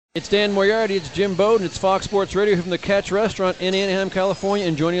It's Dan Moriarty, it's Jim Bowden, it's Fox Sports Radio here from the Catch Restaurant in Anaheim, California,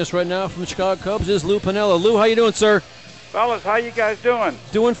 and joining us right now from the Chicago Cubs is Lou Pinella. Lou, how you doing, sir? Fellas, how you guys doing?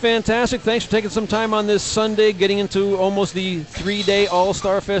 Doing fantastic. Thanks for taking some time on this Sunday, getting into almost the three-day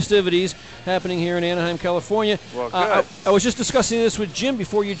All-Star festivities happening here in Anaheim, California. Well, good. I was just discussing this with Jim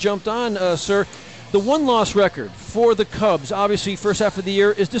before you jumped on, sir. The one-loss record for the Cubs, obviously first half of the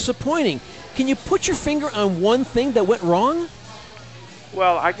year, is disappointing. Can you put your finger on one thing that went wrong?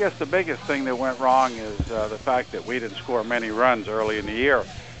 Well, I guess the biggest thing that went wrong is the fact that we didn't score many runs early in the year.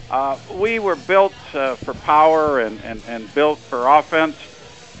 We were built for power and built for offense,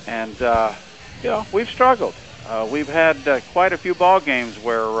 and we've struggled. We've had quite a few ball games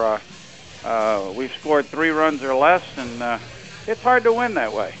where we've scored 3 runs or less, and it's hard to win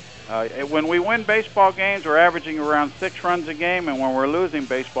that way. When we win baseball games, we're averaging around 6 runs a game, and when we're losing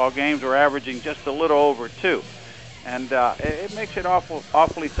baseball games, we're averaging just a little over 2. And it makes it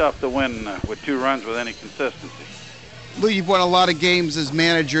awfully tough to win with 2 runs with any consistency. Lou, you've won a lot of games as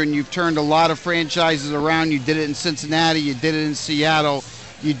manager, and you've turned a lot of franchises around. You did it in Cincinnati, you did it in Seattle,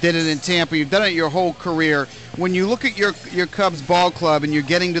 you did it in Tampa, you've done it your whole career. When you look at your Cubs ball club and you're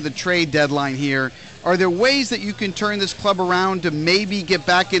getting to the trade deadline here, are there ways that you can turn this club around to maybe get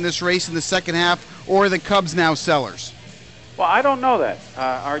back in this race in the second half, or are the Cubs now sellers? Well, I don't know that.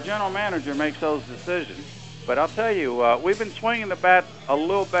 Our general manager makes those decisions. But I'll tell you, we've been swinging the bat a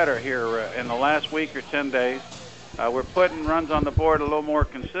little better here in the last week or 10 days. We're putting runs on the board a little more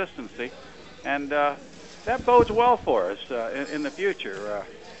consistency, and that bodes well for us in the future.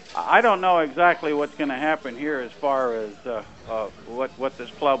 I don't know exactly what's going to happen here as far as what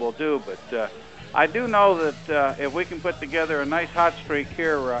this club will do, but I do know that if we can put together a nice hot streak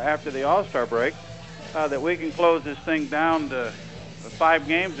here after the All-Star break, that we can close this thing down to 5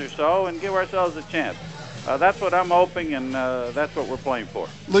 games or so and give ourselves a chance. That's what I'm hoping, and that's what we're playing for.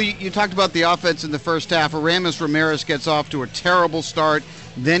 Lou, you talked about the offense in the first half. Aramis Ramirez gets off to a terrible start.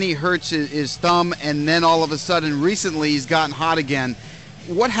 Then he hurts his thumb, and then all of a sudden, recently, he's gotten hot again.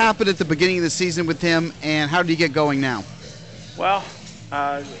 What happened at the beginning of the season with him, and how did he get going now? Well,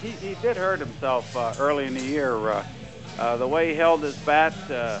 he did hurt himself early in the year. The way he held his bat,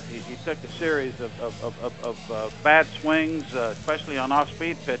 he took a series of bad swings, especially on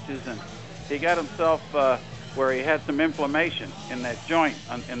off-speed pitches, and he got himself where he had some inflammation in that joint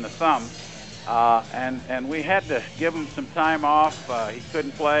in the thumb, and we had to give him some time off. He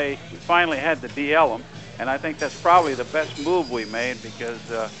couldn't play. We finally had to DL him, and I think that's probably the best move we made because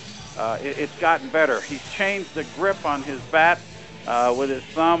it's gotten better. He's changed the grip on his bat with his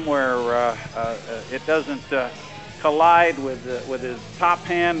thumb where it doesn't collide with his top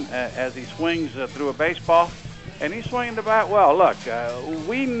hand as he swings through a baseball. And he's swinging the bat well. Look,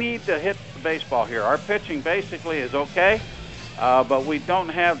 we need to hit the baseball here. Our pitching basically is okay, but we don't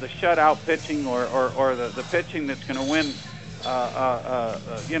have the shutout pitching or the pitching that's going to win,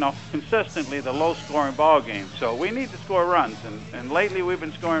 consistently the low-scoring ball games. So we need to score runs, and lately we've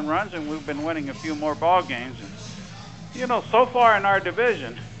been scoring runs, and we've been winning a few more ball games. And, so far in our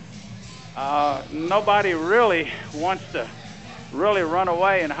division, nobody really wants to really run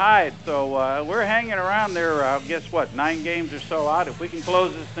away and hide. So we're hanging around there, guess what, 9 games or so out. If we can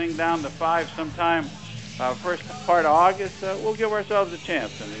close this thing down to 5 sometime first part of August, we'll give ourselves a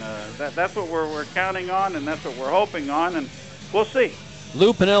chance. And that's what we're counting on, and that's what we're hoping on, and we'll see.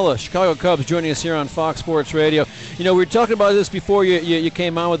 Lou Pinella, Chicago Cubs, joining us here on Fox Sports Radio. We were talking about this before you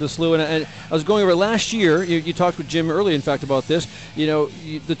came on with us, Lou, and I was going over last year. You talked with Jim earlier, in fact, about this.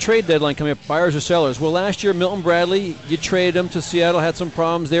 The trade deadline coming up, buyers or sellers. Well, last year, Milton Bradley, you traded him to Seattle, had some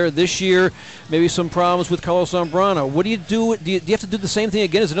problems there. This year, maybe some problems with Carlos Zambrano. What do you do? Do you have to do the same thing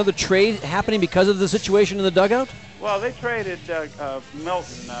again? Is another trade happening because of the situation in the dugout? Well, they traded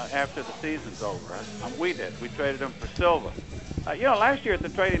Milton after the season's over. We did. We traded him for Silva. Last year at the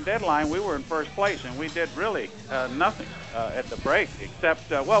trading deadline, we were in first place, and we did really nothing at the break,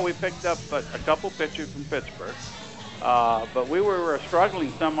 except, we picked up a couple pitchers from Pittsburgh, but we were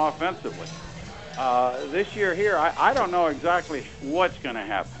struggling some offensively. This year here, I don't know exactly what's going to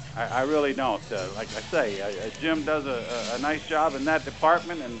happen. I really don't. Like I say, Jim does a nice job in that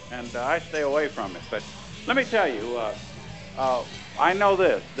department, and I stay away from it. But let me tell you, I know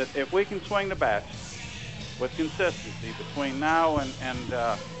this, that if we can swing the bats with consistency between now and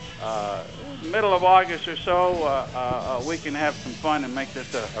middle of August or so, we can have some fun and make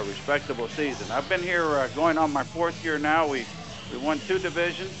this a respectable season. I've been here going on my 4th year now. We won 2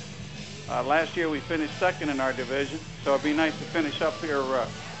 divisions. Last year we finished 2nd in our division, so it'd be nice to finish up here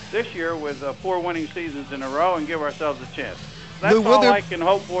this year with 4 winning seasons in a row and give ourselves a chance. that's all I can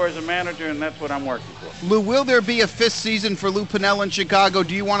hope for as a manager, and that's what I'm working for. Lou, will there be a 5th season for Lou Pinella in Chicago?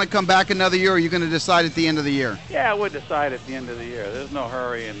 Do you want to come back another year, or are you going to decide at the end of the year? Yeah, we'll decide at the end of the year. There's no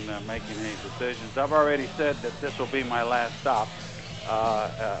hurry in making any decisions. I've already said that this will be my last stop.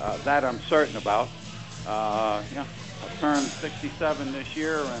 That I'm certain about. Yeah, I turned 67 this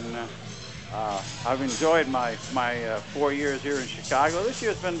year, and I've enjoyed my 4 years here in Chicago. This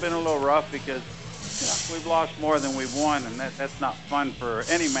year's been a little rough because we've lost more than we've won, and that's not fun for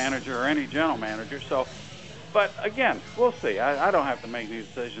any manager or any general manager. So, but again, we'll see. I don't have to make any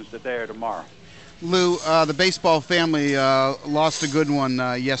decisions today or tomorrow. Lou, the baseball family lost a good one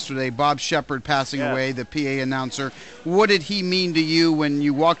yesterday. Bob Shepard passing away, the PA announcer. What did he mean to you when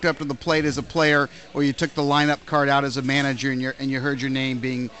you walked up to the plate as a player, or you took the lineup card out as a manager, and you heard your name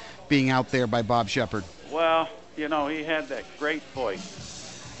being out there by Bob Shepard? Well, he had that great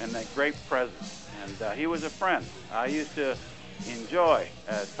voice and that great presence. And he was a friend. I used to enjoy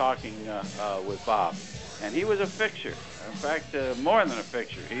talking with Bob. And he was a fixture. In fact, more than a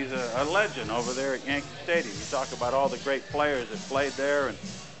fixture. He's a legend over there at Yankee Stadium. You talk about all the great players that played there and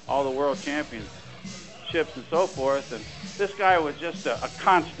all the world championships and so forth. And this guy was just a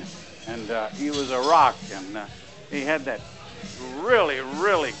constant. And he was a rock. And he had that really,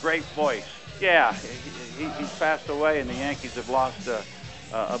 really great voice. Yeah, he's passed away, and the Yankees have lost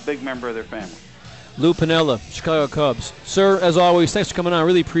a big member of their family. Lou Pinella, Chicago Cubs. Sir, as always, thanks for coming on. I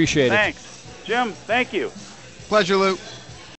really appreciate it. Thanks. Jim, thank you. Pleasure, Lou.